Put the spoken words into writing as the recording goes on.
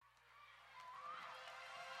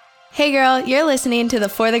Hey girl, you're listening to the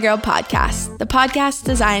For the Girl podcast, the podcast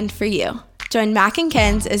designed for you. Join Mac and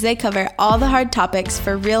Kenz as they cover all the hard topics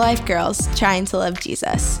for real-life girls trying to love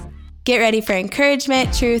Jesus. Get ready for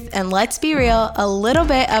encouragement, truth, and let's be real, a little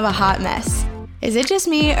bit of a hot mess. Is it just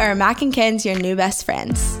me, or are Mac and Kenz your new best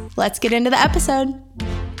friends? Let's get into the episode.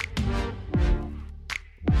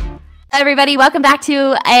 Everybody, welcome back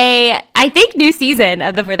to I think, new season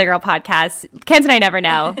of the For the Girl podcast. Kenz and I never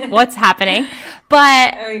know what's happening,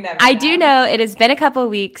 but I do know it has been a couple of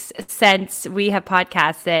weeks since we have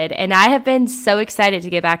podcasted, and I have been so excited to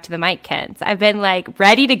get back to the mic, Kenz. I've been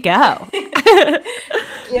ready to go.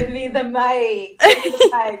 Give me the mic. Give me the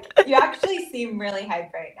mic. You actually seem really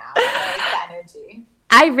hyped right now. I like the energy.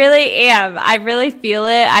 I really am. I really feel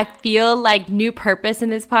it. I feel like new purpose in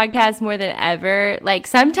this podcast more than ever.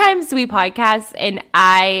 Sometimes we podcast and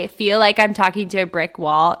I feel like I'm talking to a brick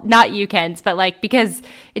wall. Not you, Kenz, but because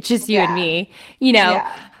it's just you and me,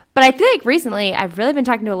 Yeah. But I feel like recently I've really been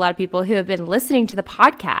talking to a lot of people who have been listening to the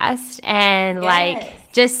podcast and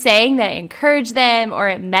just saying that it encouraged them or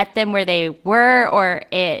it met them where they were or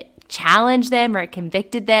it challenged them or it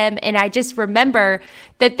convicted them. And I just remember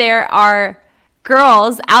that there are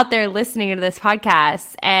girls out there listening to this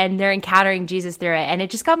podcast and they're encountering Jesus through it. And it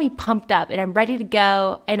just got me pumped up and I'm ready to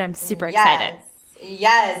go and I'm super excited.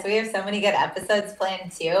 Yes, we have so many good episodes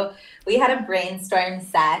planned too. We had a brainstorm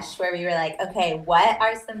sesh where we were like, okay, what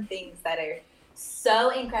are some things that are so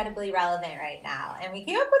incredibly relevant right now? And we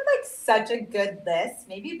came up with such a good list,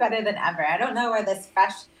 maybe better than ever. I don't know where this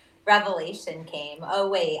fresh revelation came. Oh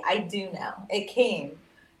wait, I do know. It came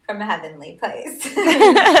from a heavenly place.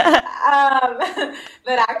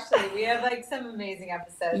 But actually we have some amazing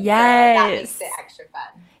episodes. Yes. So that makes it extra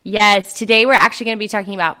fun. Yes. Today we're actually going to be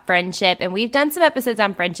talking about friendship, and we've done some episodes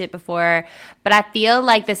on friendship before, but I feel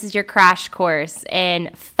like this is your crash course in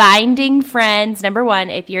finding friends. Number one,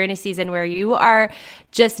 if you're in a season where you are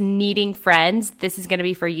just needing friends, this is going to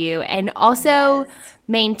be for you. And also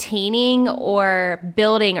maintaining or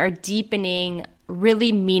building or deepening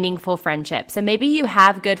really meaningful friendships. So maybe you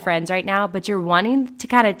have good friends right now, but you're wanting to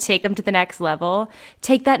kind of take them to the next level.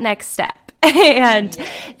 Take that next step. And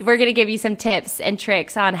we're going to give you some tips and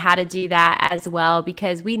tricks on how to do that as well,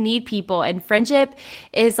 because we need people, and friendship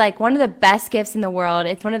is one of the best gifts in the world.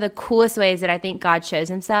 It's one of the coolest ways that I think God shows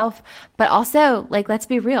himself, but also let's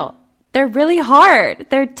be real. They're really hard.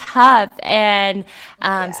 They're tough. And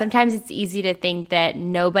sometimes it's easy to think that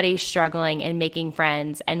nobody's struggling in making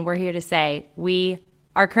friends. And we're here to say we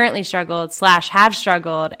are currently struggled / have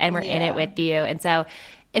struggled, and we're in it with you. And so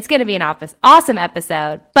it's going to be an awesome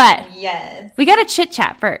episode. But we got to chit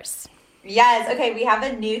chat first. Yes. Okay. We have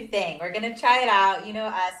a new thing. We're going to try it out. You know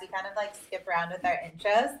us, we kind of skip around with our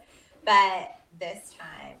intros, but this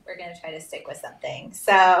time we're going to try to stick with something.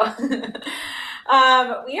 So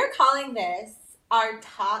we are calling this our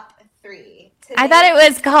top three. I thought it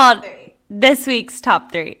was called this week's top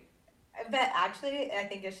three. But actually, I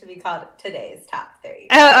think it should be called today's top three.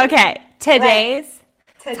 Oh, okay. Today's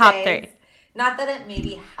top three. Not that it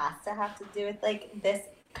maybe has to do with this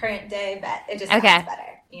current day, but it just sounds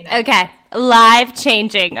better. Okay. Live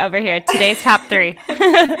changing over here. Today's top three.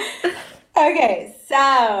 Okay,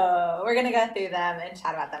 so we're gonna go through them and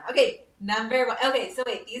chat about them. Okay, number one. Okay, so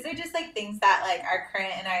wait, these are just things that are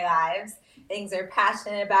current in our lives, things we're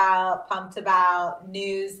passionate about, pumped about,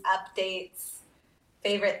 news, updates,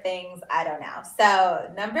 favorite things, I don't know. So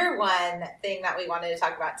number one thing that we wanted to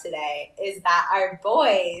talk about today is that our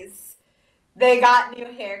boys, they got new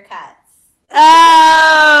haircuts.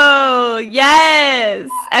 Oh, yes.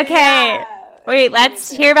 Okay. Yeah. Wait,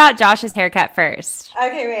 let's hear about Josh's haircut first.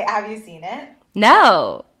 Okay, wait, have you seen it?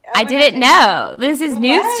 No, I didn't know. This is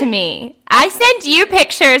news to me. I send you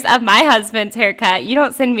pictures of my husband's haircut. You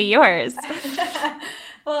don't send me yours.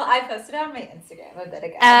 Well, I posted it on my Instagram a bit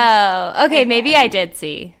ago. Oh, okay, maybe I did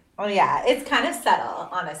see. Well, yeah, it's kind of subtle,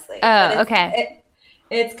 honestly. Oh, okay.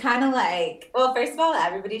 It's kind of well, first of all,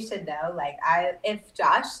 everybody should know, if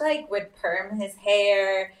Josh, would perm his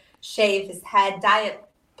hair, shave his head, dye it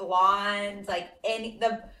blonde,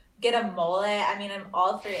 get a mullet. I mean, I'm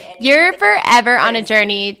all for it. You're forever on a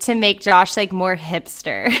journey to make Josh more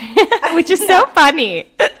hipster, which is so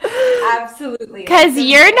funny. Absolutely. Because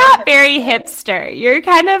you're not very hipster. You're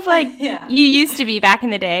kind of you used to be back in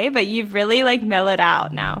the day, but you've really mellowed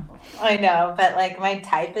out now. I know, but my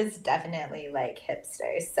type is definitely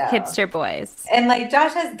hipster. So hipster boys. And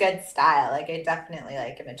Josh has good style. I definitely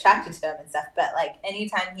am attracted to him and stuff. But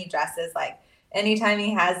anytime he dresses anytime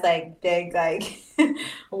he has like big like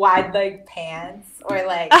wide leg pants or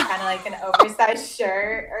like kind of like an oversized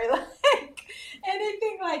shirt or like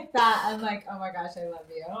anything like that, I'm like, oh my gosh, I love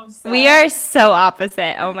you. So. We are so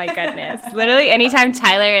opposite. Oh my goodness. Literally anytime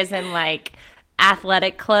Tyler is in like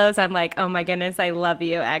athletic clothes, I'm like, oh my goodness, I love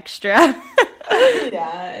you extra.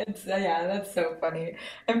 Yeah, that's so funny.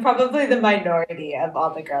 I'm probably the minority of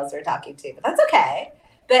all the girls we're talking to, but that's okay.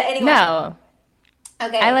 But anyway. No.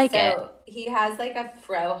 Okay, I like so it. he has like a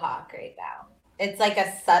fro hawk right now. It's like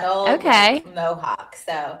a subtle Okay. like, mohawk.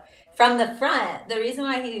 So from the front, the reason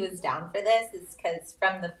why he was down for this is because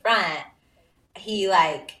from the front, he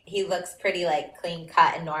looks pretty like clean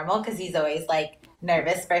cut and normal because he's always like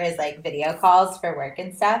nervous for his like video calls for work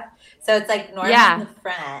and stuff. So it's like normal in the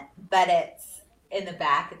front, but it's in the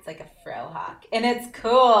back, it's like a fro hawk. And it's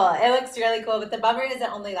cool. It looks really cool. But the bummer is it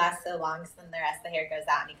only lasts so long, so then the rest of the hair goes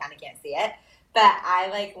out and you kind of can't see it. But I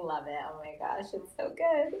like love it. Oh my gosh, it's so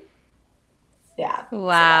good. Yeah.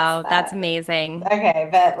 Wow, So that's amazing. Okay,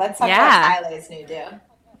 but let's talk about Tyler's new do.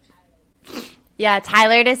 Yeah,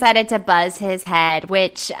 Tyler decided to buzz his head,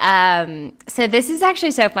 which, so this is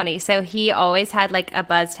actually so funny. So he always had like a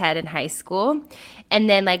buzzed head in high school. And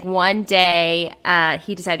then like one day,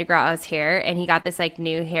 he decided to grow out his hair and he got this like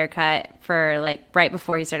new haircut for like right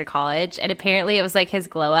before he started college. And apparently it was like his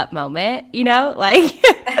glow up moment, you know, like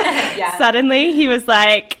suddenly he was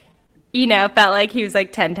like, you know, felt like he was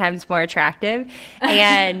like 10 times more attractive.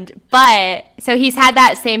 And, but so he's had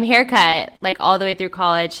that same haircut like all the way through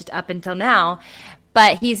college up until now.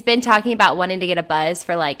 But he's been talking about wanting to get a buzz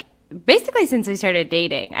for like basically since we started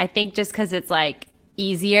dating. I think just because it's like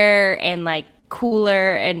easier and like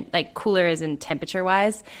cooler and like cooler as in temperature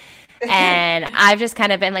wise. And I've just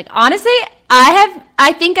kind of been like, honestly,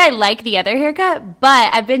 I think I like the other haircut,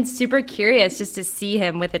 but I've been super curious just to see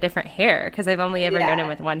him with a different hair because I've only ever known him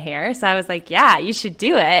with one hair. So I was like, yeah, you should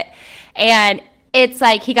do it. And it's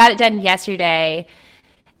like he got it done yesterday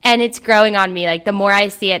and it's growing on me. Like the more I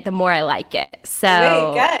see it, the more I like it. So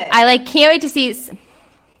I like can't wait to see.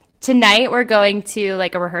 Tonight we're going to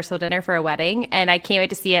like a rehearsal dinner for a wedding and I can't wait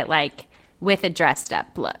to see it like with a dressed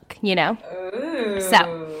up look, you know? Ooh.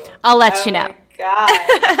 So I'll let you know. Oh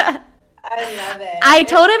my God. I love it. I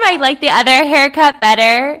told him I like the other haircut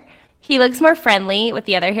better. He looks more friendly with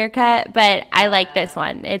the other haircut, but I like this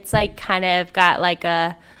one. It's like kind of got like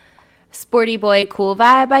a sporty boy cool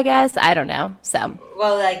vibe, I guess. I don't know. So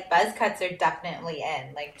well, like buzz cuts are definitely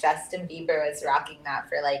in. Like Justin Bieber was rocking that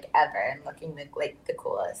for like ever and looking like the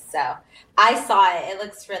coolest. So I saw it. It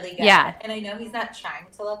looks really good. Yeah. And I know he's not trying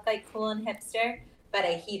to look like cool and hipster, but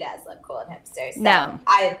he does look cool and hipster. So no,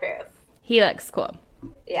 I approve. He looks cool.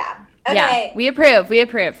 Yeah. Okay. Yeah, we approve. We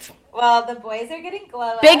approve. Well, the boys are getting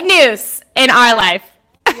glow up. Big news in our life.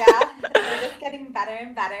 Yeah. They're just getting better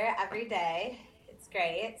and better every day. It's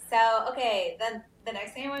great. So, okay, then the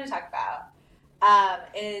next thing I want to talk about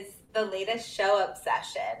is the latest show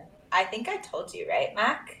obsession. I think I told you, right,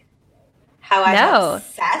 Mac? How I'm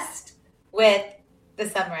obsessed with The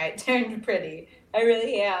Summer I Turned Pretty. I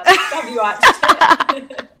really am. Have you watched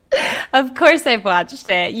it? Of course I've watched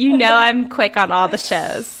it. You know I'm quick on all the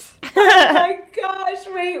shows. Oh my gosh.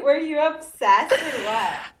 Wait, were you obsessed or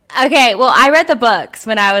what? Okay, well, I read the books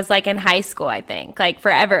when I was like in high school, I think, like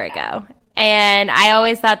forever ago. And I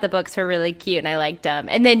always thought the books were really cute and I liked them.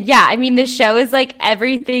 And then, yeah, I mean, the show is like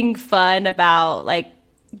everything fun about like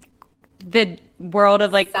the world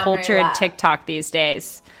of like Summer culture love. and TikTok these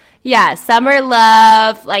days. Yeah, summer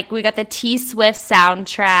love. Like we got the T Swift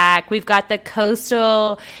soundtrack. We've got the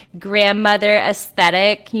coastal grandmother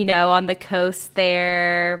aesthetic, you know, on the coast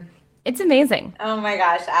there. It's amazing. Oh my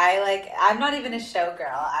gosh. I'm not even a show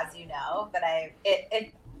girl, as you know, but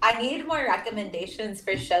I need more recommendations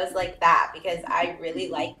for shows like that because I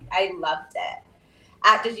loved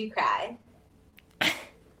it. Did you cry?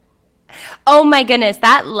 Oh my goodness,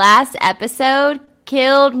 that last episode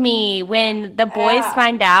killed me when the boys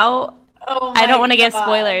find out. Oh I don't want to give gosh.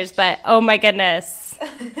 spoilers, but oh my goodness.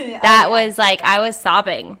 That was like, I was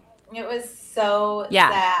sobbing. It was so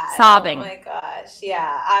sad. Sobbing. Oh my gosh.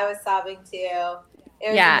 Yeah, I was sobbing too.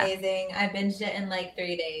 It was amazing. I binged it in like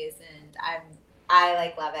 3 days and I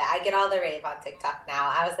like love it. I get all the rave on TikTok now.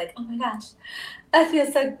 I was like, oh my gosh. I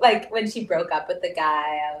feel so like when she broke up with the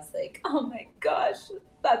guy, I was like, oh my gosh.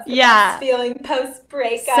 That's the best feeling post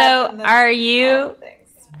breakup. So are you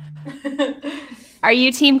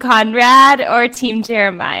Team Conrad or Team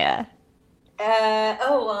Jeremiah?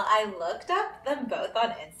 Well, I looked up them both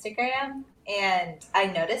on Instagram and I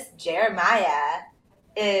noticed Jeremiah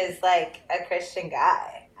is like a Christian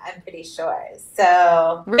guy. I'm pretty sure.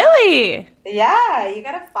 So really, yeah, you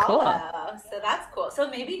gotta follow. Cool. So that's cool. So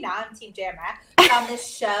maybe now I'm Team Jeremiah. On this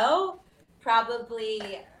show,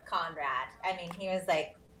 probably Conrad. I mean, he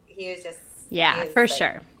was just for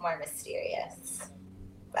sure, more mysterious.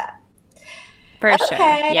 But for sure,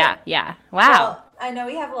 yeah. Wow. Well, I know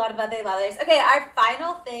we have a lot of other others. Okay, our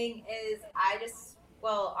final thing is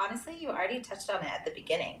honestly, you already touched on it at the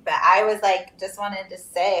beginning, but I was just wanted to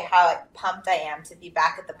say how pumped I am to be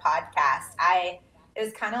back at the podcast. It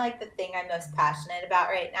was kind of like the thing I'm most passionate about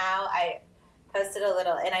right now. I posted a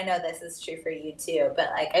little, and I know this is true for you too, but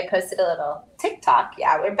I posted a little TikTok.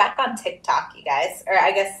 Yeah, we're back on TikTok, you guys, or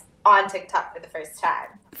I guess on TikTok for the first time.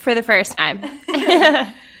 For the first time.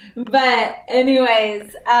 But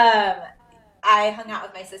anyways, I hung out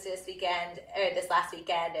with my sister this last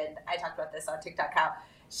weekend, and I talked about this on TikTok, how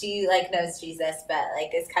she knows Jesus, but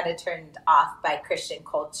is kind of turned off by Christian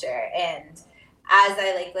culture. And as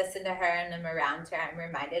I listen to her and I'm around her, I'm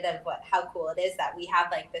reminded of how cool it is that we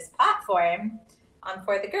have this platform on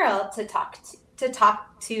For the Girl to talk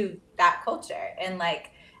to that culture. And I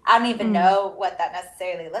don't even know what that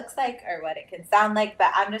necessarily looks like or what it can sound like,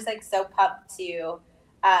 but I'm just so pumped to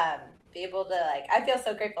be able to I feel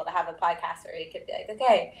so grateful to have a podcast where we could be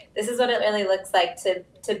okay, this is what it really looks like to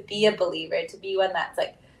be a believer, to be one that's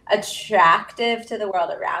attractive to the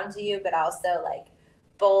world around you, but also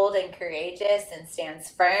bold and courageous and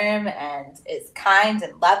stands firm and is kind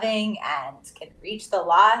and loving and can reach the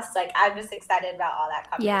lost. I'm just excited about all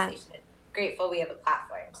that conversation. Yeah. Grateful we have a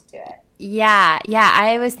platform to do it. Yeah.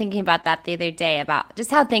 I was thinking about that the other day, about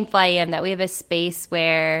just how thankful I am that we have a space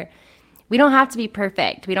where we don't have to be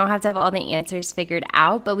perfect. We don't have to have all the answers figured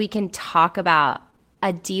out, but we can talk about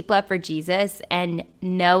a deep love for Jesus and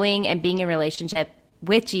knowing and being in relationship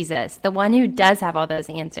with Jesus, the one who does have all those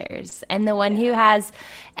answers and the one who has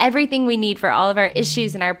everything we need for all of our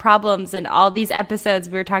issues and our problems. And all these episodes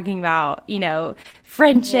we were talking about,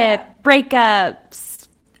 friendship, breakups,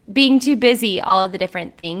 being too busy, all of the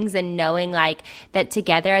different things, and knowing that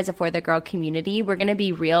together as a For the Girl community, we're going to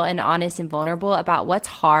be real and honest and vulnerable about what's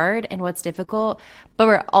hard and what's difficult, but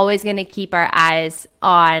we're always going to keep our eyes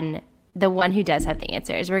on the one who does have the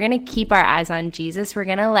answers. We're going to keep our eyes on Jesus. We're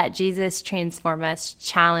going to let Jesus transform us,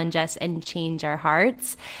 challenge us, and change our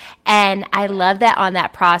hearts. And I love that on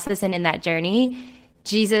that process and in that journey,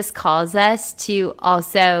 Jesus calls us to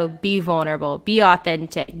also be vulnerable, be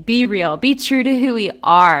authentic, be real, be true to who we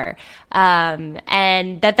are.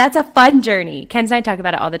 And that's a fun journey. Ken and I talk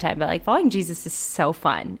about it all the time, but following Jesus is so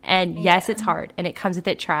fun. And yes, it's hard, and it comes with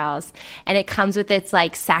its trials, and it comes with its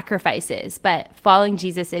sacrifices, but following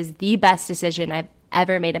Jesus is the best decision I've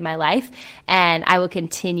ever made in my life. And I will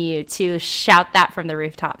continue to shout that from the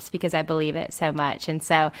rooftops because I believe it so much. And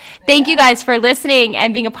so thank you guys for listening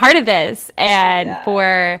and being a part of this, and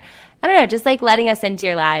for, I don't know, just letting us into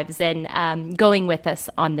your lives and going with us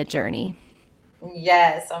on the journey.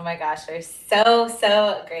 Yes. Oh my gosh. We're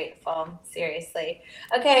so grateful. Seriously.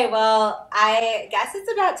 Okay. Well, I guess it's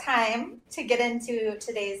about time to get into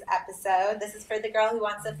today's episode. This is for the girl who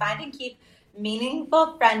wants to find and keep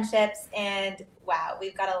meaningful friendships, and wow,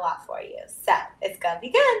 we've got a lot for you, so it's gonna be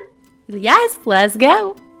good. Yes, let's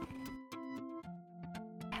go.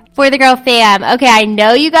 For the Girl fam, okay, I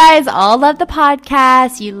know you guys all love the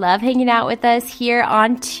podcast. You love hanging out with us here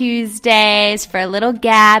on Tuesdays for a little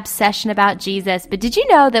gab session about Jesus, but did you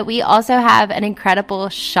know that we also have an incredible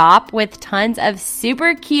shop with tons of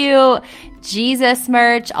super cute Jesus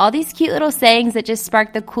merch, all these cute little sayings that just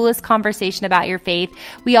spark the coolest conversation about your faith.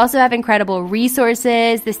 We also have incredible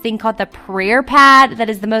resources, this thing called the Prayer Pad that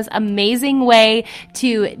is the most amazing way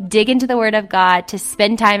to dig into the Word of God, to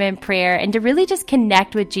spend time in prayer, and to really just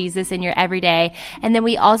connect with Jesus in your everyday. And then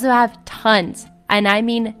we also have tons, and I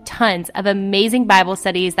mean tons, of amazing Bible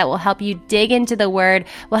studies that will help you dig into the Word,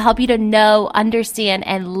 will help you to know, understand,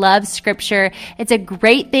 and love Scripture. It's a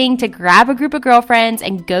great thing to grab a group of girlfriends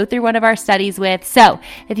and go through one of our studies with. So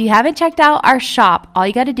if you haven't checked out our shop, all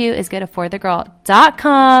you got to do is go to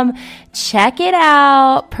forthegirl.com, check it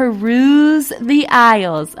out, peruse the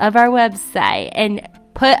aisles of our website, and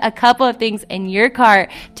put a couple of things in your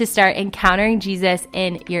cart to start encountering Jesus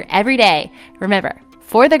in your everyday. Remember,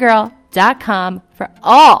 forthegirl.com for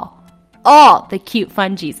all the cute,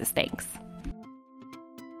 fun Jesus things.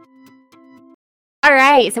 All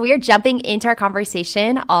right, so we are jumping into our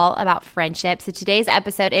conversation all about friendship. So today's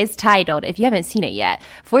episode is titled, if you haven't seen it yet,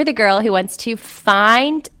 For the Girl Who Wants to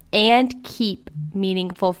Find and Keep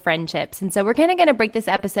Meaningful Friendships. And so we're kind of going to break this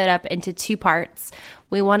episode up into two parts.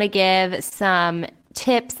 We want to give some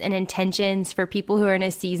tips and intentions for people who are in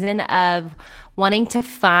a season of wanting to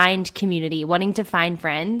find community, wanting to find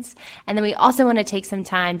friends. And then we also want to take some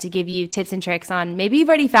time to give you tips and tricks on maybe you've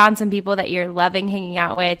already found some people that you're loving hanging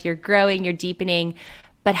out with, you're growing, you're deepening,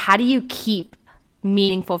 but how do you keep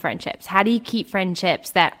meaningful friendships? How do you keep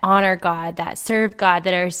friendships that honor God, that serve God,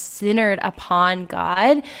 that are centered upon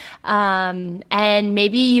God? And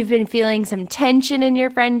maybe you've been feeling some tension in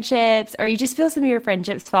your friendships, or you just feel some of your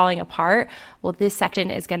friendships falling apart. Well, this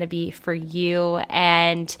section is going to be for you.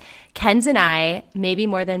 And Kenz and I, maybe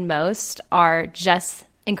more than most, are just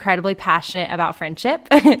incredibly passionate about friendship.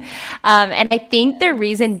 And I think the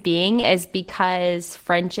reason being is because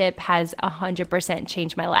friendship has 100%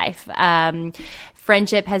 changed my life.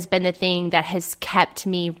 Friendship has been the thing that has kept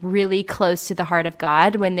me really close to the heart of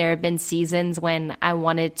God when there have been seasons when I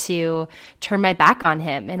wanted to turn my back on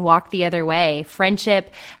him and walk the other way.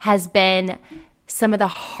 Friendship has been some of the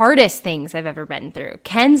hardest things I've ever been through.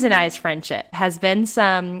 Ken's and I's friendship has been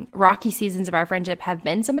some rocky seasons of our friendship have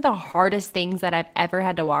been some of the hardest things that I've ever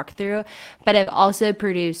had to walk through, but have also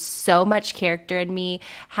produced so much character in me,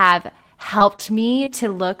 have helped me to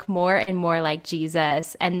look more and more like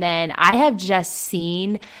Jesus. And then I have just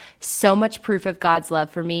seen so much proof of God's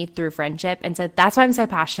love for me through friendship. And so that's why I'm so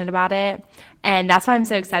passionate about it. And that's why I'm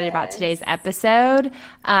so excited about today's episode.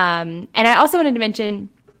 And I also wanted to mention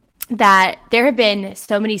that there have been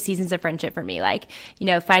so many seasons of friendship for me. Like, you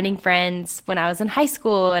know, finding friends when I was in high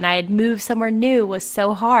school and I had moved somewhere new was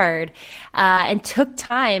so hard and took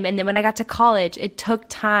time. And then when I got to college, it took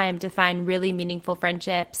time to find really meaningful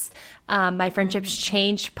friendships. My friendships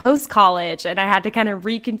changed post-college and I had to kind of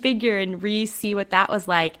reconfigure and see what that was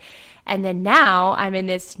like. And then now I'm in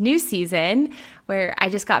this new season where I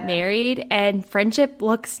just got married and friendship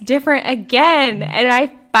looks different again. And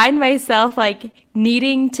I find myself like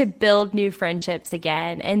needing to build new friendships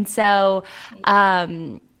again. And so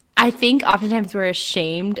I think oftentimes we're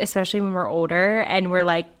ashamed, especially when we're older and we're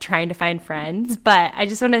like trying to find friends. But I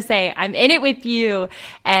just want to say I'm in it with you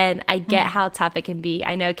and I get how tough it can be.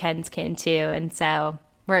 I know Ken's can too. And so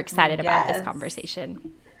we're excited about this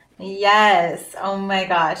conversation. Yes. Oh my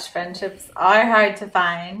gosh. Friendships are hard to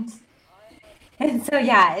find. And so,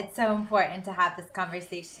 yeah, it's so important to have this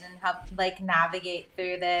conversation and help like navigate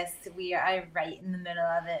through this. We are right in the middle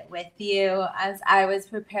of it with you. As I was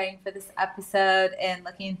preparing for this episode and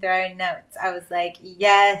looking through our notes, I was like,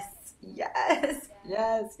 yes, yes,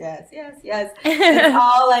 yes, yes, yes, yes. It's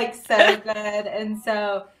all like so good. And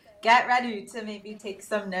so get ready to maybe take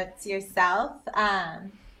some notes yourself.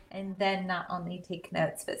 And then not only take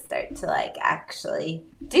notes, but start to like actually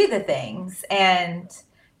do the things and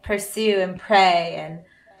pursue and pray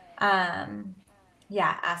and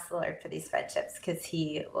ask the Lord for these friendships because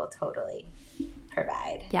he will totally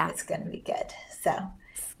provide. It's gonna be good. So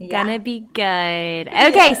gonna be good.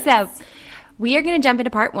 Okay, so we are gonna jump into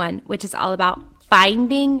part 1, which is all about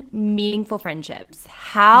finding meaningful friendships.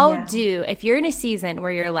 If you're in a season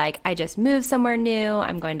where you're like, I just moved somewhere new,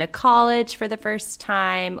 I'm going to college for the first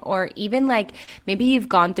time, or even like maybe you've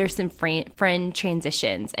gone through some friend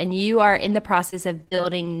transitions and you are in the process of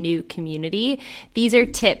building new community, these are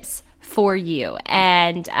tips for you.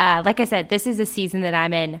 And like I said, this is a season that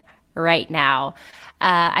I'm in right now.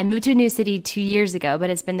 I moved to a new city 2 years ago, but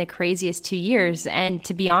it's been the craziest 2 years. And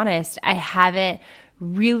to be honest, I haven't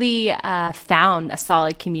really found a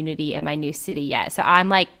solid community in my new city yet. So I'm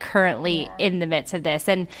like currently in the midst of this.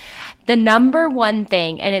 And the number one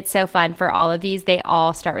thing, and it's so fun for all of these, they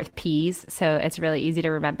all start with P's. So it's really easy to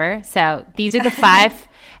remember. So these are the 5,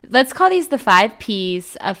 let's call these the 5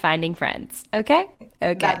 P's of finding friends. Okay?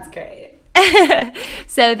 Okay. That's great.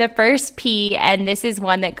 So the first P, and this is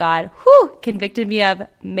one that God convicted me of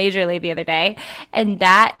majorly the other day, and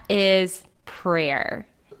that is prayer.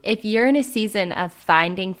 If you're in a season of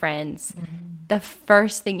finding friends, the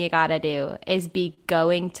first thing you got to do is be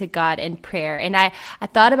going to God in prayer. And I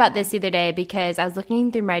thought about this the other day because I was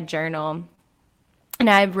looking through my journal and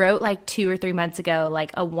I wrote like 2 or 3 months ago, like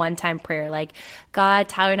a one-time prayer, like, God,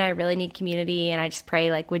 Tyler and I really need community. And I just pray,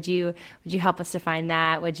 like, would you help us to find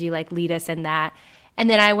that? Would you like lead us in that? And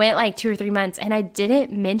then I went like 2 or 3 months and I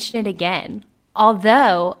didn't mention it again.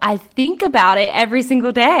 Although I think about it every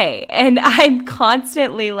single day and I'm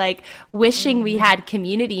constantly like wishing we had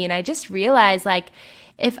community. And I just realized like,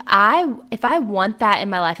 if I want that in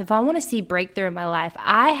my life, if I want to see breakthrough in my life,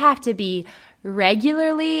 I have to be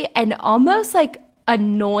regularly and almost like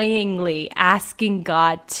annoyingly asking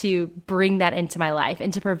God to bring that into my life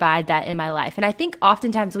and to provide that in my life. And I think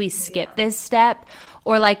oftentimes we skip this step,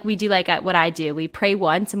 or like we do like what I do. We pray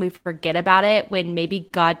once and we forget about it when maybe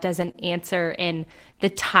God doesn't answer in the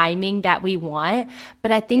timing that we want.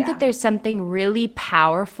 But I think that there's something really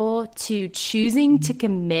powerful to choosing to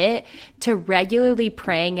commit to regularly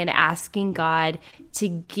praying and asking God to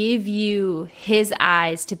give you his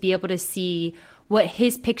eyes to be able to see what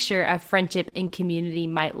his picture of friendship and community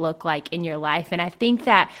might look like in your life. And I think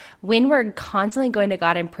that when we're constantly going to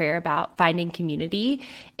God in prayer about finding community,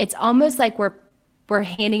 it's almost like we're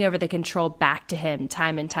handing over the control back to him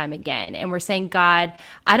time and time again. And we're saying, God,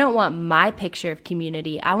 I don't want my picture of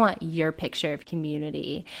community. I want your picture of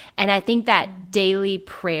community. And I think that daily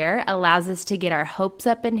prayer allows us to get our hopes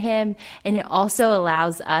up in him. And it also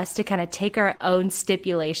allows us to kind of take our own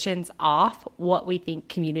stipulations off what we think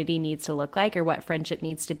community needs to look like or what friendship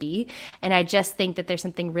needs to be. And I just think that there's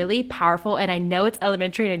something really powerful. And I know it's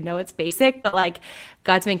elementary and I know it's basic, but like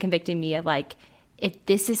God's been convicting me of like, if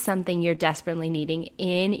this is something you're desperately needing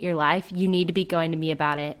in your life, you need to be going to me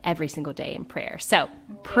about it every single day in prayer. So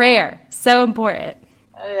prayer, so important.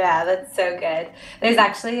 Yeah, that's so good. There's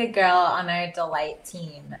actually a girl on our Delight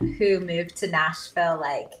team who moved to Nashville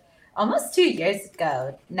like almost 2 years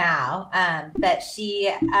ago now. That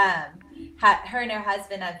she, her and her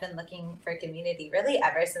husband have been looking for community really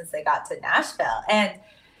ever since they got to Nashville. And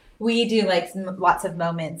we do like lots of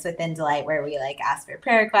moments within Delight where we like ask for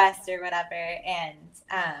prayer requests or whatever. And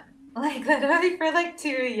like literally for like 2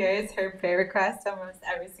 years, her prayer request almost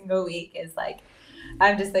every single week is like,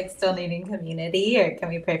 I'm just like still needing community, or can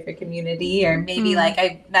we pray for community? Or maybe like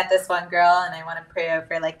I met this one girl and I want to pray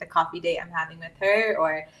over like the coffee date I'm having with her,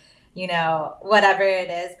 or you know, whatever it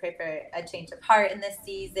is, pray for a change of heart in this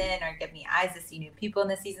season, or give me eyes to see new people in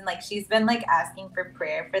this season. Like she's been like asking for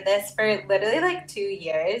prayer for this for literally like 2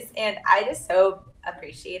 years. And I just so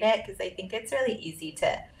appreciate it because I think it's really easy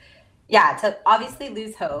to obviously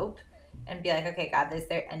lose hope and be like, okay, God, is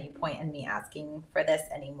there any point in me asking for this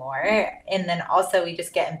anymore? And then also we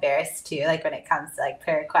just get embarrassed too, like when it comes to like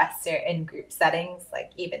prayer requests or in group settings,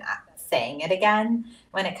 like even saying it again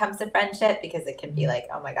when it comes to friendship, because it can be like,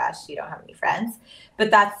 oh my gosh, you don't have any friends.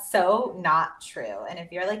 But that's so not true. And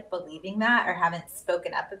if you're like believing that or haven't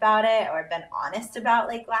spoken up about it or been honest about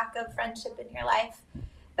like lack of friendship in your life,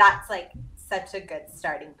 that's like such a good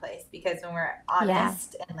starting place, because when we're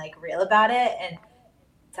honest and like real about it and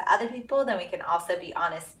to other people, then we can also be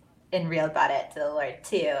honest and real about it to the Lord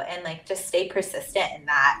too, and like just stay persistent in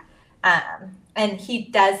that. And he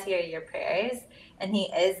does hear your prayers, and he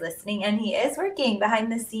is listening, and he is working behind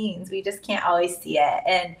the scenes. We just can't always see it.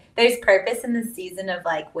 And there's purpose in the season of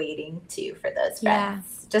like waiting too for those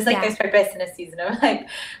friends. Just like there's purpose in a season of like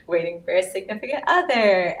waiting for a significant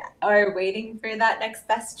other or waiting for that next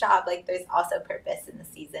best job. Like there's also purpose in the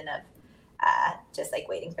season of just like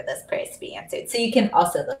waiting for those prayers to be answered. So you can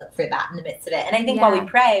also look for that in the midst of it. And I think while we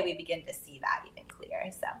pray, we begin to see that even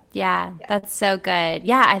clearer. So yeah, that's so good.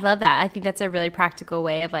 Yeah, I love that. I think that's a really practical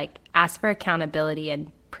way of like ask for accountability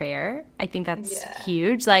and prayer. I think that's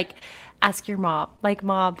huge. Like ask your mom, like,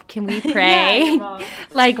 Mom, can we pray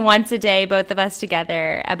like once a day, both of us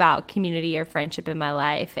together, about community or friendship in my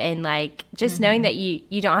life? And like just knowing that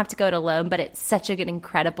you don't have to go it alone, but it's such a good,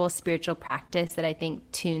 incredible spiritual practice that I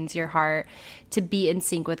think tunes your heart to be in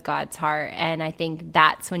sync with God's heart. And I think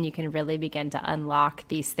that's when you can really begin to unlock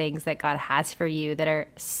these things that God has for you that are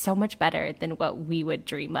so much better than what we would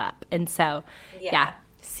dream up. And so,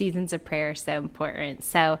 seasons of prayer are so important.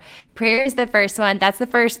 So prayer is the first one. That's the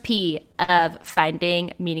first P of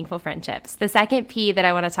finding meaningful friendships. The second P that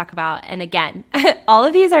I want to talk about, and again, all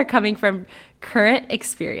of these are coming from current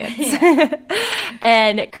experience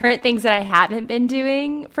and current things that I haven't been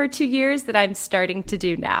doing for 2 years that I'm starting to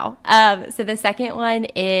do now. So the second one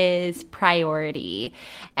is priority.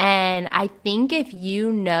 And I think if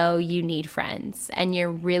you know you need friends and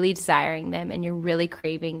you're really desiring them and you're really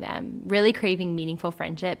craving them, really craving meaningful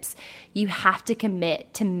friendships, you have to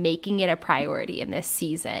commit to making it a priority in this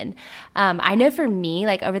season. I know for me,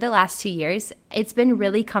 like over the last 2 years, it's been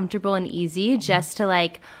really comfortable and easy just to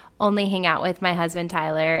like only hang out with my husband,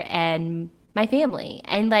 Tyler, and my family,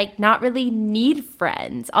 and like not really need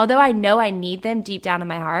friends. Although I know I need them deep down in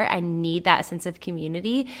my heart, I need that sense of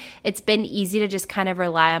community. It's been easy to just kind of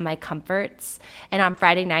rely on my comforts, and on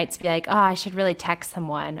Friday nights be like, oh, I should really text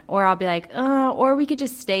someone, or I'll be like, oh, or we could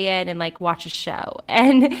just stay in and like watch a show.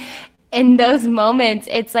 And in those moments,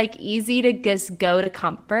 it's like easy to just go to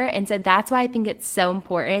comfort. And so that's why I think it's so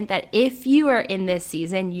important that if you are in this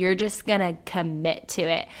season, you're just going to commit to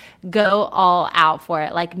it. Go all out for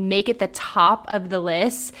it. Like make it the top of the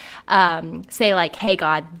list. Say like, hey,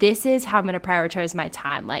 God, this is how I'm going to prioritize my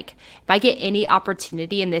time. Like if I get any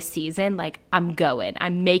opportunity in this season, like I'm going,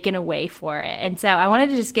 I'm making a way for it. And so I wanted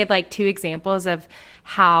to just give like 2 examples of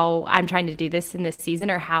how I'm trying to do this in this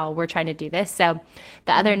season or how we're trying to do this. So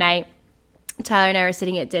the other night, Tyler and I were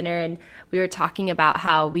sitting at dinner and we were talking about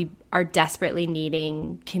how we are desperately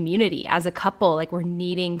needing community as a couple. Like we're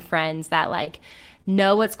needing friends that like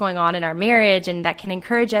know what's going on in our marriage and that can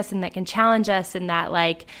encourage us and that can challenge us and that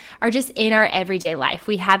like are just in our everyday life.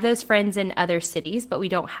 We have those friends in other cities, but we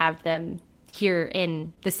don't have them here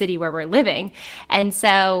in the city where we're living. And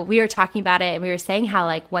so we were talking about it and we were saying how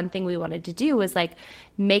like one thing we wanted to do was like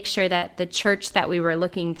make sure that the church that we were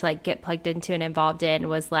looking to like get plugged into and involved in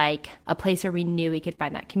was like a place where we knew we could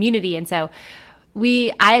find that community. And so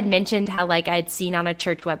I had mentioned how like I'd seen on a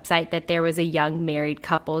church website that there was a young married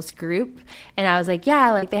couples group. And I was like,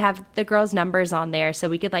 yeah, like they have the girls' numbers on there. So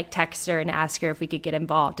we could like text her and ask her if we could get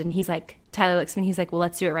involved. And he's like, Tyler looks at me, he's like, well,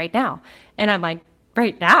 let's do it right now. And I'm like,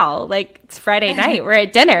 right now, like it's Friday night, we're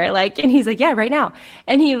at dinner, like, and he's like, yeah, right now.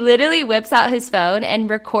 And he literally whips out his phone and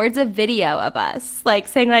records a video of us, like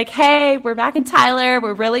saying like, hey, we're Mac and Tyler,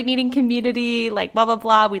 we're really needing community, like blah, blah,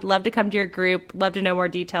 blah. We'd love to come to your group, love to know more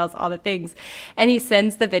details, all the things. And he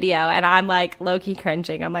sends the video and I'm like low-key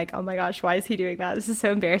cringing. I'm like, oh my gosh, why is he doing that? This is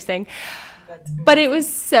so embarrassing. But it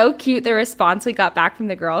was so cute, the response we got back from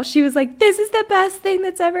the girl. She was like, this is the best thing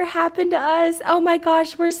that's ever happened to us. Oh my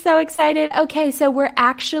gosh, we're so excited. Okay, so we're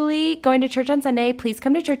actually going to church on Sunday. Please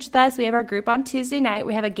come to church with us. We have our group on Tuesday night.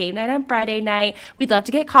 We have a game night on Friday night. We'd love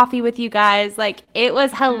to get coffee with you guys. Like, it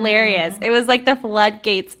was hilarious. It was like the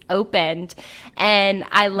floodgates opened. And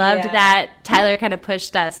I loved that Tyler kind of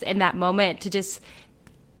pushed us in that moment to just,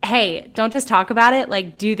 hey, don't just talk about it,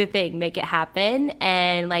 like do the thing, make it happen.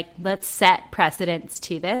 And like, let's set precedents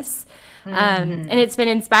to this. And it's been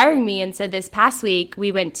inspiring me. And so this past week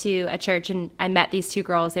we went to a church and I met these 2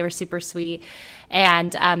 girls. They were super sweet.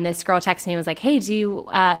 And this girl texted me and was like, hey, do you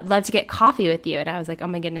love to get coffee with you? And I was like, oh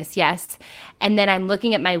my goodness, yes. And then I'm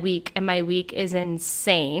looking at my week and my week is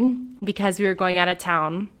insane because we were going out of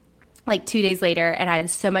town like 2 days later and I had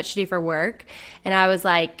so much to do for work. And I was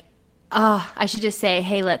like, oh, I should just say,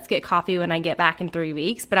 hey, let's get coffee when I get back in 3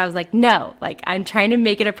 weeks. But I was like, no, like I'm trying to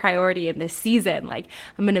make it a priority in this season. Like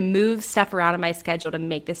I'm going to move stuff around in my schedule to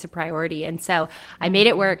make this a priority. And so I made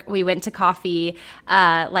it work. We went to coffee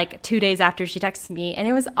like 2 days after she texted me and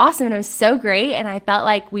it was awesome. And it was so great. And I felt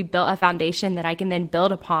like we built a foundation that I can then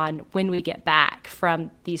build upon when we get back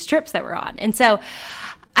from these trips that we're on. And so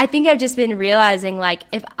I think I've just been realizing like,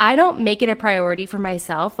 if I don't make it a priority for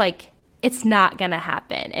myself, like it's not going to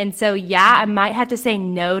happen. And so, yeah, I might have to say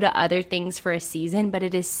no to other things for a season, but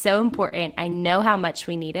it is so important. I know how much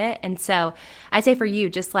we need it. And so I say for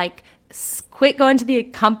you, just like quit going to the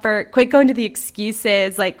comfort, quit going to the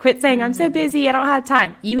excuses, like quit saying, I'm so busy, I don't have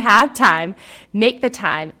time. You have time. Make the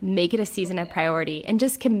time, make it a season of priority, and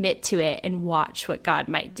just commit to it and watch what God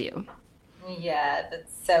might do. Yeah,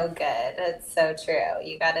 that's so good. That's so true.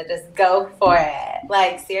 You got to just go for it.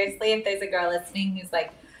 Like, seriously, if there's a girl listening who's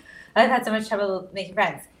like, I've had so much trouble making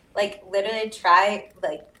friends. Like, literally try,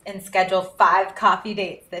 like, and schedule 5 coffee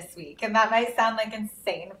dates this week. And that might sound, like,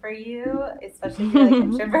 insane for you, especially if you're, like,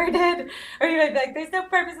 introverted. Or you might be like, there's no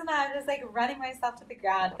purpose in that. I'm just, like, running myself to the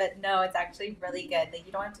ground. But, no, it's actually really good. Like,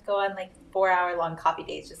 you don't have to go on, like, 4-hour-long coffee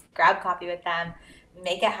dates. Just grab coffee with them.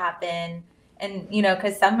 Make it happen. And, you know,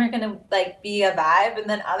 because some are going to, like, be a vibe. And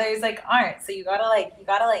then others, like, aren't. So you got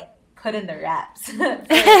to, put in the reps to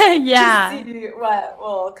see what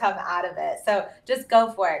will come out of it. So just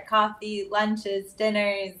go for it. Coffee, lunches,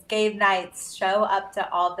 dinners, game nights, show up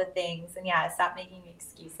to all the things. And yeah, stop making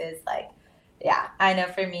excuses. Like, yeah, I know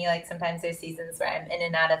for me, like sometimes there's seasons where I'm in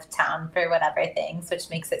and out of town for whatever things, which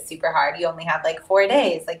makes it super hard. You only have like 4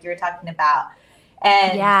 days, like you were talking about.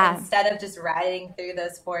 And instead of just riding through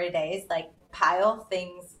those 4 days, like pile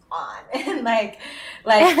things on. And like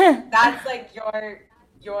that's like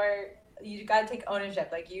you got to take ownership.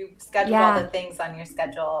 Like you schedule all the things on your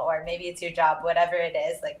schedule, or maybe it's your job, whatever it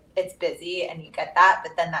is, like it's busy and you get that,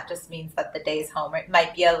 but then that just means that the days home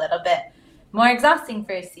might be a little bit more exhausting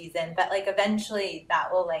for a season, but like eventually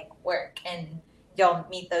that will like work and you'll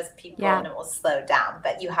meet those people and it will slow down,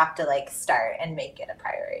 but you have to like start and make it a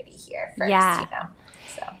priority here first, you know?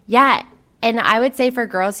 So. Yeah. And I would say for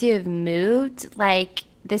girls who have moved, like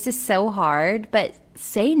this is so hard, but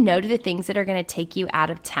say no to the things that are going to take you out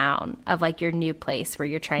of town of like your new place where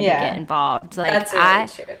you're trying to get involved. Like that's really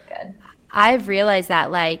true. Good. I've realized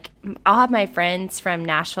that like I'll have my friends from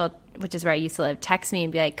Nashville, which is where I used to live, text me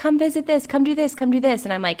and be like, come visit this, come do this, come do this.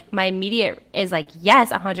 And I'm like, my immediate is like, yes,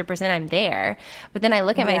 100% I'm there. But then I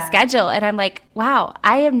look at my schedule and I'm like, wow,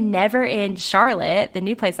 I am never in Charlotte, the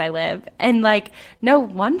new place I live. And like, no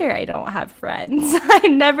wonder I don't have friends.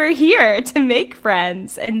 I'm never here to make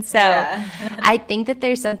friends. And so I think that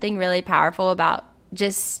there's something really powerful about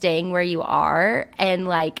just staying where you are and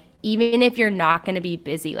like, even if you're not going to be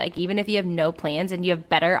busy, like even if you have no plans and you have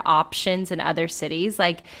better options in other cities,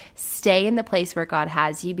 like stay in the place where God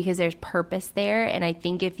has you because there's purpose there. And I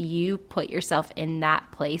think if you put yourself in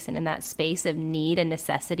that place and in that space of need and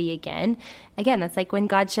necessity again, that's like when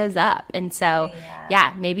God shows up. And so,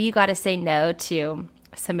 maybe you got to say no to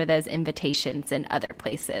some of those invitations in other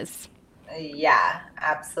places. Yeah,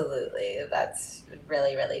 absolutely. That's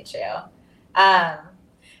really, really true.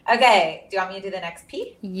 Okay, do you want me to do the next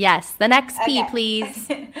P? Yes, the next P, please.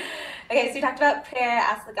 Okay, so we talked about prayer,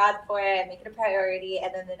 ask the God for it, make it a priority,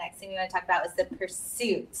 and then the next thing we want to talk about was the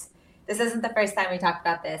pursuit. This isn't the first time we talked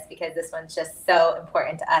about this because this one's just so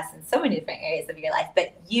important to us in so many different areas of your life,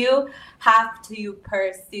 but you have to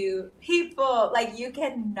pursue people. Like you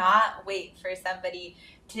cannot wait for somebody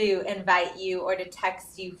to invite you or to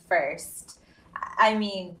text you first. I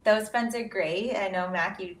mean, those friends are great. I know,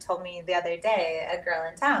 Mac, you told me the other day, a girl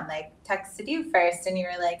in town, like, texted you first, and you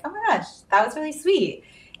were like, oh my gosh, that was really sweet.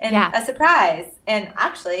 And a surprise. And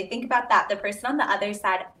actually, think about that. The person on the other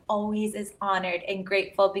side always is honored and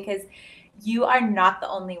grateful because you are not the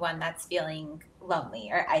only one that's feeling lonely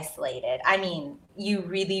or isolated. I mean, you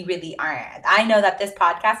really, really aren't. I know that this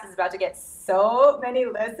podcast is about to get so many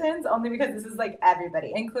listens only because this is like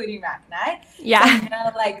everybody, including Mac and I. Yeah. So, you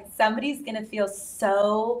know, like somebody's going to feel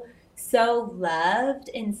so loved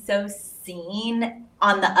and so seen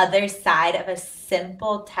on the other side of a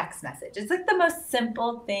simple text message. It's like the most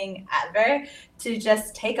simple thing ever to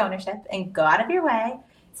just take ownership and go out of your way.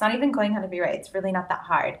 It's not even going out of your way. It's really not that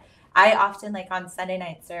hard. I often, like on Sunday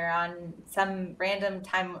nights or on some random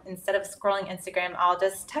time, instead of scrolling Instagram, I'll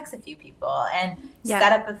just text a few people and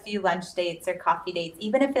set up a few lunch dates or coffee dates,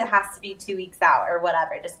 even if it has to be 2 weeks out or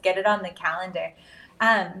whatever. Just get it on the calendar.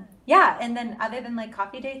 And then other than like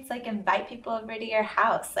coffee dates, like invite people over to your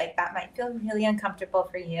house. Like that might feel really uncomfortable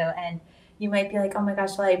for you. And you might be like, oh my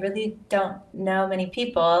gosh, well, I really don't know many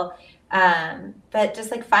people. But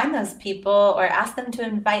just like find those people or ask them to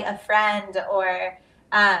invite a friend or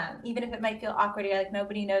even if it might feel awkward, you're like,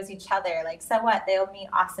 nobody knows each other. Like, so what? They'll meet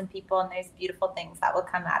awesome people and there's beautiful things that will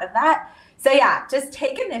come out of that. So yeah, just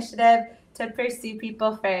take initiative to pursue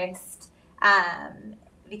people first.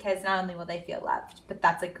 Because not only will they feel loved, but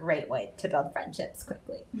that's a great way to build friendships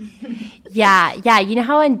quickly. Yeah. You know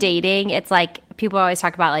how in dating, it's like people always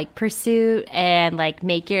talk about like pursuit and like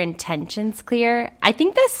make your intentions clear. I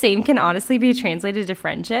think the same can honestly be translated to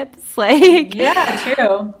friendships. Like, yeah,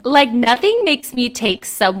 true. Like nothing makes me take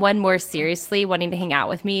someone more seriously wanting to hang out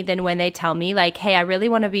with me than when they tell me like, hey, I really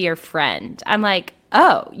want to be your friend. I'm like,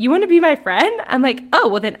 oh, you want to be my friend? I'm like, oh,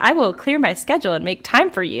 well, then I will clear my schedule and make time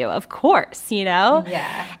for you, of course, you know?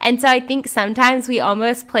 Yeah. And so I think sometimes we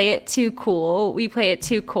almost play it too cool. We play it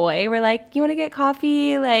too coy. We're like, you want to get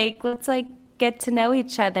coffee? Like, let's like get to know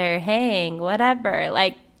each other, hang, whatever.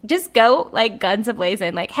 Like, just go like guns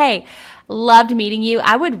a-blazing. Like, hey, loved meeting you.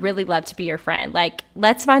 I would really love to be your friend. Like,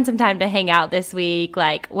 let's find some time to hang out this week.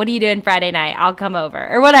 Like, what are you doing Friday night? I'll come over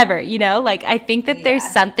or whatever, you know? Like, I think that there's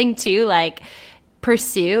something to like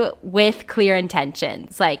pursue with clear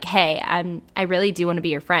intentions. Like, hey, I really do want to be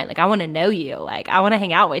your friend. Like, I want to know you. Like, I want to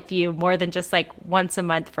hang out with you more than just like once a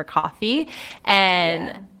month for coffee.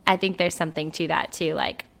 And I think there's something to that too,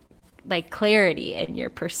 like clarity in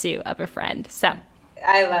your pursuit of a friend. So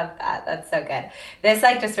I love that. That's so good. This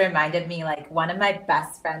like just reminded me like one of my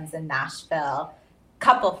best friends in Nashville,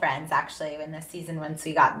 couple friends actually, in the season once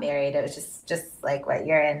we got married. It was just like what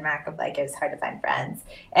you're in, Mac, of like it was hard to find friends.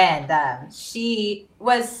 And she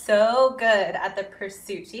was so good at the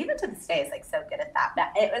pursuit. She even to this day is like so good at that. But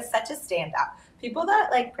it was such a standout. People that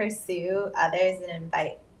like pursue others and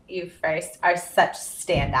invite you first are such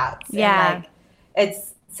standouts. Yeah. And, like,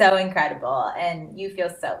 it's so incredible and you feel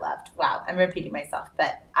so loved. Wow, I'm repeating myself,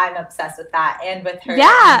 but I'm obsessed with that and with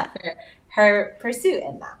her, her pursuit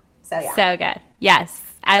in that. So yeah. So good. Yes.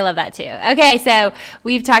 I love that too. Okay, so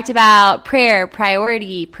we've talked about prayer,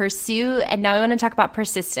 priority, pursue, and now we want to talk about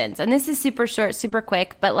persistence. And this is super short, super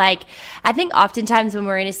quick, but like I think oftentimes when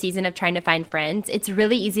we're in a season of trying to find friends, it's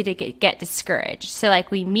really easy to get discouraged. So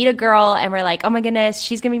like we meet a girl and we're like, oh my goodness,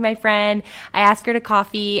 she's gonna be my friend. I ask her to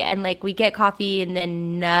coffee and like we get coffee and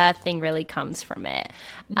then nothing really comes from it.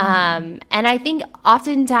 And I think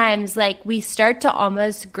oftentimes, like, we start to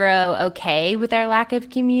almost grow okay with our lack of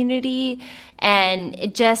community. And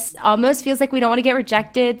it just almost feels like we don't want to get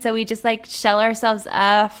rejected. So we just like shell ourselves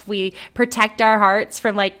up. We protect our hearts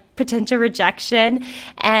from like potential rejection.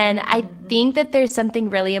 And I think that there's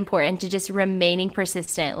something really important to just remaining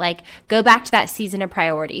persistent. Like, go back to that season of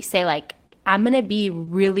priority. Say, like, I'm going to be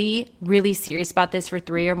really, really serious about this for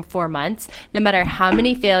 3 or 4 months, no matter how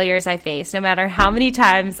many failures I face, no matter how many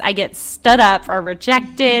times I get stood up or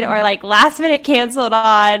rejected or like last minute canceled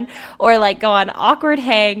on or like go on awkward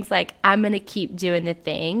hangs. Like, I'm going to keep doing the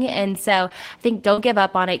thing. And so I think don't give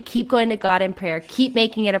up on it. Keep going to God in prayer. Keep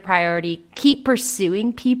making it a priority. Keep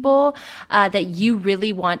pursuing people that you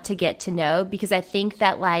really want to get to know, because I think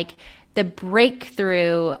that like the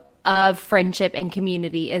breakthrough of friendship and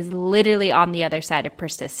community is literally on the other side of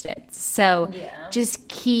persistence. So just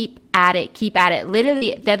keep at it, keep at it.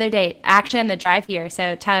 Literally the other day, actually on the drive here,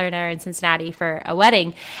 so Tyler and I are in Cincinnati for a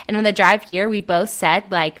wedding. And on the drive here, we both said,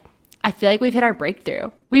 like, I feel like we've hit our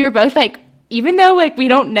breakthrough. We were both like, even though like we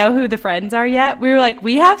don't know who the friends are yet, we were like,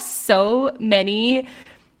 we have so many,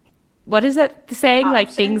 what is it saying? Options.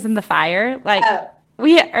 Like things in the fire. Like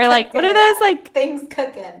we are like, what are those like? Things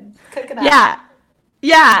cooking up. Yeah.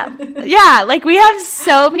 Yeah. Like we have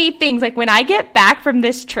so many things. Like when I get back from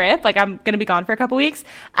this trip, like I'm going to be gone for a couple weeks.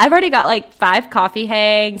 I've already got like 5 coffee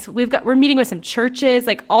hangs. We're meeting with some churches,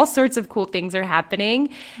 like all sorts of cool things are happening.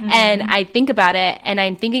 And I think about it, and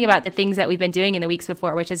I'm thinking about the things that we've been doing in the weeks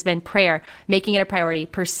before, which has been prayer, making it a priority,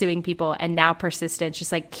 pursuing people, and now persistence,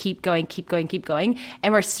 just like keep going.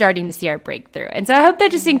 And we're starting to see our breakthrough. And so I hope that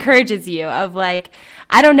just encourages you of like,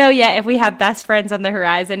 I don't know yet if we have best friends on the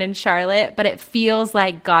horizon in Charlotte, but it feels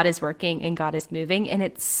like God is working and God is moving, and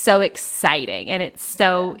it's so exciting, and it's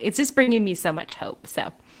just bringing me so much hope.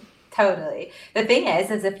 So totally. The thing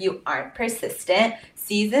is if you aren't persistent,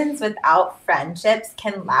 seasons without friendships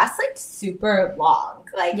can last like super long,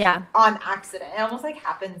 like on accident. It almost like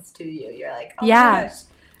happens to you. You're like, oh my gosh,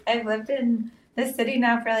 I've lived in this city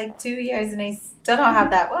now for like 2 years and I still don't have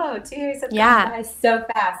that. Whoa, 2 years have gone by so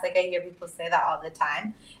fast. Like I hear people say that all the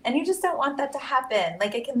time, and you just don't want that to happen.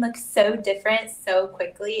 Like it can look so different so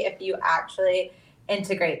quickly if you actually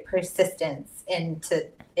integrate persistence into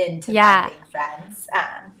finding friends.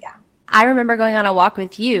 I remember going on a walk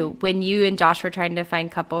with you when you and Josh were trying to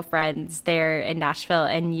find couple friends there in Nashville,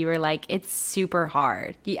 and you were like, it's super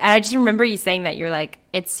hard. I just remember you saying that. You're like,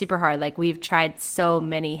 it's super hard. Like we've tried so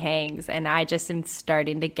many hangs and I just am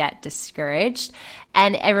starting to get discouraged.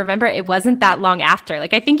 And I remember it wasn't that long after.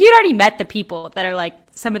 Like I think you'd already met the people that are like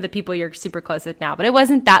some of the people you're super close with now, but it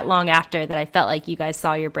wasn't that long after that I felt like you guys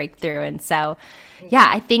saw your breakthrough. And so,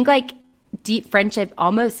 I think like deep friendship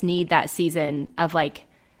almost need that season of like,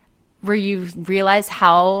 where you realize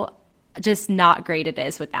how just not great it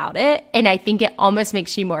is without it. And I think it almost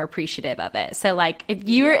makes you more appreciative of it. So like if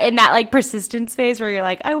you're in that like persistence phase where you're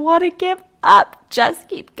like, I want to give up, just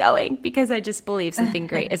keep going, because I just believe something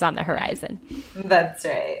great is on the horizon. That's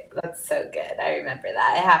right. That's so good. I remember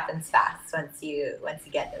that. It happens fast once you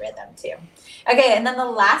get the rhythm too. Okay. And then the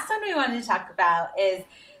last one we wanted to talk about is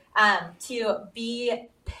to be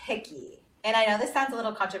picky. And I know this sounds a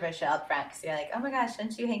little controversial up front because you're like, oh my gosh,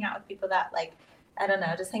 shouldn't you hang out with people that like, I don't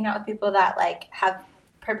know, just hang out with people that like have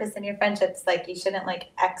purpose in your friendships. Like you shouldn't like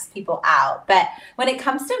X people out. But when it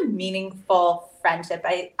comes to meaningful friendship,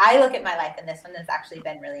 I look at my life, and this one has actually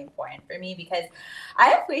been really important for me because I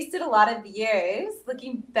have wasted a lot of years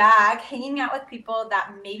looking back, hanging out with people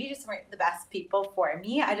that maybe just weren't the best people for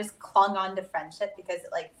me. I just clung on to friendship because it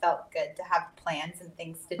like felt good to have plans and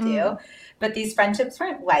things to do. But these friendships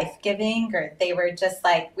weren't life-giving, or they were just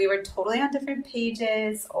like, we were totally on different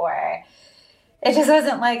pages, or it just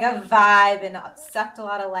wasn't like a vibe, and it sucked a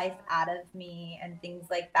lot of life out of me and things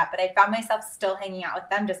like that. But I found myself still hanging out with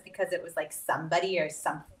them just because it was like somebody or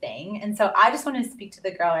something. And so I just want to speak to the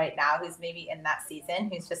girl right now who's maybe in that season,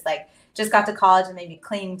 who's just like, just got to college and maybe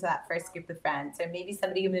clinging to that first group of friends, or maybe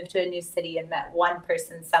somebody who moved to a new city and met one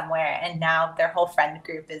person somewhere and now their whole friend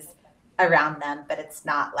group is around them, but it's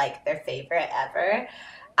not like their favorite ever.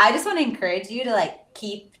 I just want to encourage you to like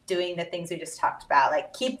keep doing the things we just talked about.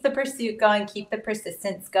 Like keep the pursuit going, keep the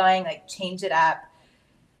persistence going, like change it up,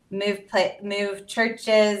 move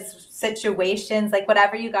churches, situations, like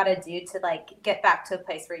whatever you got to do to like get back to a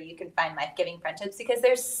place where you can find life-giving friendships, because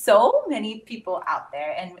there's so many people out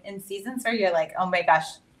there, and in seasons where you're like, oh my gosh,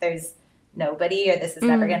 there's nobody, or this is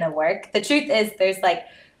never going to work. The truth is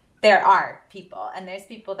there are people, and there's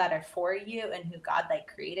people that are for you and who God like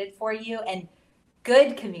created for you. And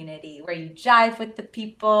good community where you jive with the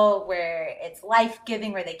people, where it's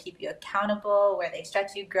life-giving, where they keep you accountable, where they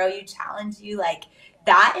stretch you, grow you, challenge you. Like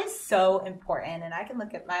that is so important. And I can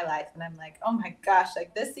look at my life and I'm like, oh my gosh,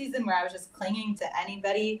 like this season where I was just clinging to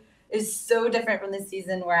anybody is so different from the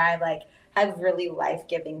season where I like have really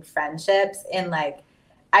life-giving friendships. And like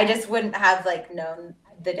I just wouldn't have like known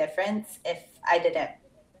the difference if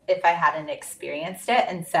I hadn't experienced it.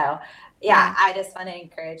 And so yeah, I just want to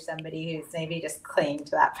encourage somebody who's maybe just clinging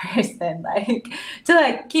to that person, like to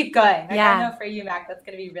like keep going. Like, I know for you, Mac, that's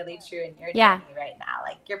going to be really true in your journey right now.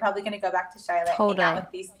 Like you're probably going to go back to Charlotte, hang out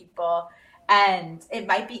with these people, and it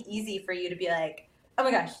might be easy for you to be like, oh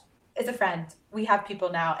my gosh, it's a friend. We have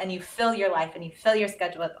people now, and you fill your life and you fill your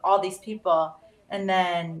schedule with all these people, and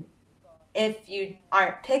then if you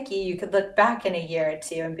aren't picky, you could look back in a year or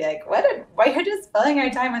two and be like, why are you just filling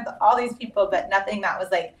our time with all these people, but nothing that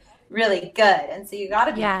was like really good. And so you got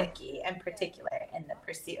to be picky and particular in the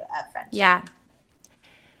pursuit of friendship.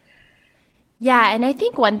 Yeah. And I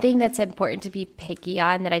think one thing that's important to be picky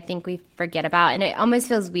on that I think we forget about, and it almost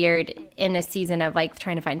feels weird in a season of like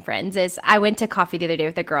trying to find friends, is I went to coffee the other day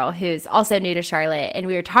with a girl who's also new to Charlotte, and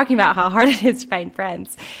we were talking about how hard it is to find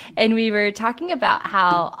friends. And we were talking about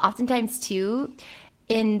how oftentimes too,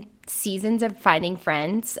 in seasons of finding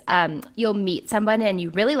friends, you'll meet someone and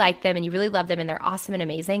you really like them and you really love them and they're awesome and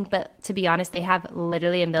amazing, but to be honest, they have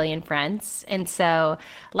literally a million friends, and so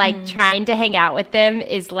like trying to hang out with them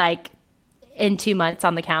is like in 2 months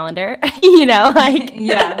on the calendar, you know, like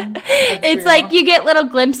it's like you get little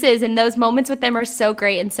glimpses, and those moments with them are so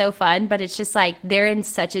great and so fun, but it's just like they're in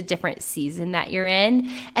such a different season that you're in,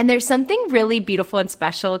 and there's something really beautiful and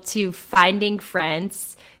special to finding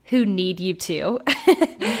friends who need you too.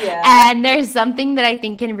 And there's something that I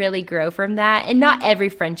think can really grow from that. And not every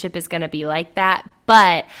friendship is going to be like that.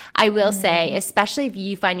 But I will say, especially if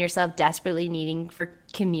you find yourself desperately needing for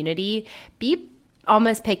community, be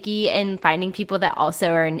almost picky and finding people that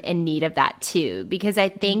also are in need of that too. Because I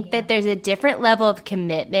think that there's a different level of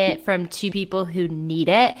commitment from two people who need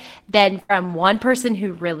it than from one person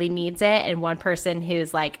who really needs it and one person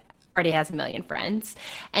who's like, already has a million friends.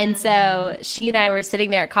 And so she and I were sitting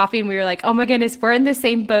there at coffee and we were like, oh my goodness, we're in the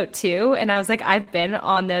same boat too. And I was like, I've been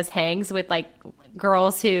on those hangs with like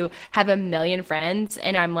girls who have a million friends.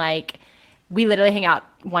 And I'm like, we literally hang out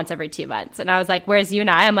once every 2 months. And I was like, where's you and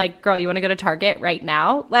I? I'm like, girl, you want to go to Target right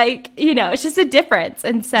now? Like, you know, it's just a difference.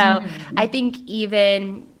 And so I think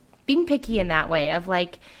even being picky in that way of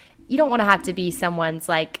like, you don't want to have to be someone's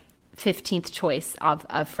like 15th choice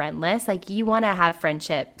of friend list. Like you want to have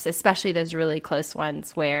friendships, especially those really close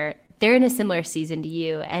ones where they're in a similar season to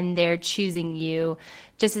you and they're choosing you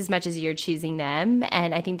just as much as you're choosing them.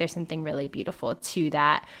 And I think there's something really beautiful to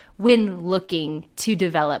that when looking to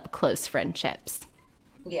develop close friendships.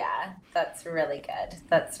 Yeah, that's really good.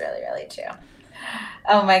 That's really, really true.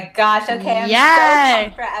 Oh my gosh. Okay. I'm so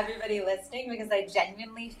pumped for everybody listening because I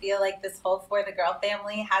genuinely feel like this whole For the Girl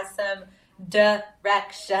family has some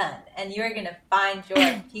direction, and you're going to find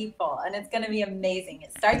your people, and it's going to be amazing.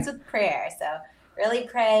 It starts with prayer. So really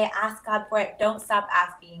pray, ask God for it. Don't stop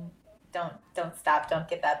asking. Don't stop. Don't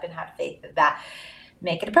give up, and have faith in that.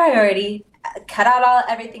 Make it a priority. Cut out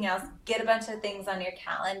everything else. Get a bunch of things on your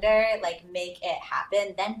calendar. Like make it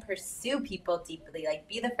happen. Then pursue people deeply. Like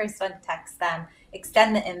be the first one to text them.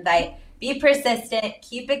 Extend the invite. Be persistent.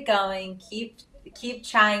 Keep it going. Keep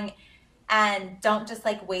trying. And don't just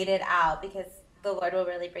like wait it out, because the Lord will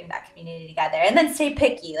really bring that community together. And then stay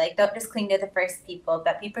picky. Like don't just cling to the first people,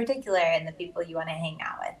 but be particular in the people you want to hang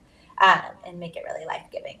out with, and make it really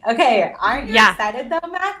life-giving. Okay, aren't you excited though,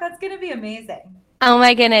 Mac? That's going to be amazing. Oh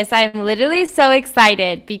my goodness, I'm literally so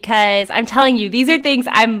excited because I'm telling you, these are things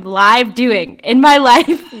I'm live doing in my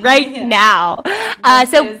life right now.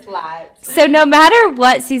 So no matter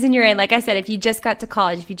what season you're in, like I said, if you just got to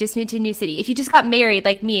college, if you just moved to a new city, if you just got married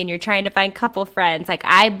like me and you're trying to find couple friends, like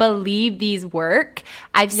I believe these work.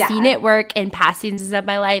 I've seen it work in past seasons of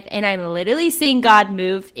my life, and I'm literally seeing God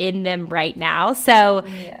move in them right now. So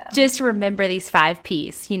just remember these 5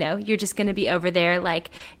 P's. You know, you're just going to be over there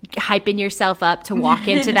like hyping yourself up to walk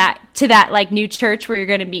into that like new church where you're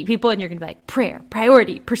going to meet people, and you're going to be like prayer,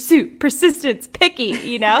 priority, pursuit, persistence, picky,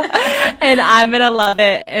 you know, and I'm going to love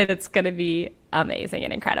it, and it's going to be amazing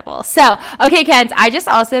and incredible. So, okay, Kens, I just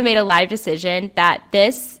also made a live decision that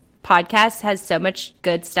this podcast has so much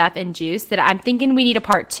good stuff and juice that I'm thinking we need a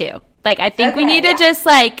part 2. Like, I think we need to just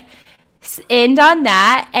like end on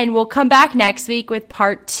that, and we'll come back next week with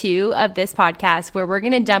part 2 of this podcast where we're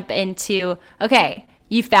going to jump into, okay,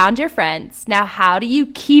 you found your friends. Now, how do you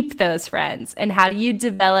keep those friends, and how do you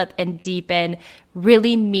develop and deepen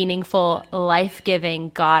really meaningful, life-giving,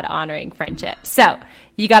 God-honoring friendship. So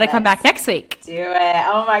you got to come back next week. Do it.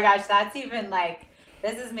 Oh my gosh, that's even like,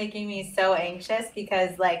 this is making me so anxious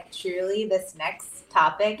because like truly this next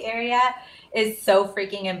topic area is so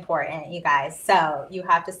freaking important, you guys. So you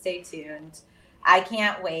have to stay tuned. I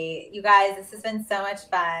can't wait. You guys, this has been so much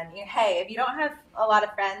fun. Hey, if you don't have a lot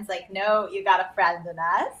of friends, like, no, you got a friend in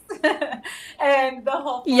us. And the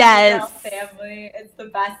whole family is the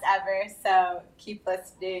best ever. So keep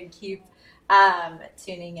listening, keep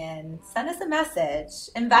tuning in. Send us a message.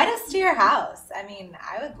 Invite us to your house. I mean,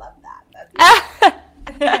 I would love that.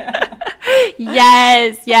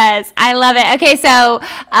 Yes. I love it. Okay, so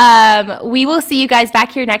we will see you guys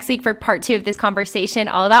back here next week for part 2 of this conversation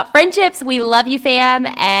all about friendships. We love you, fam,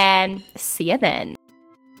 and see you then.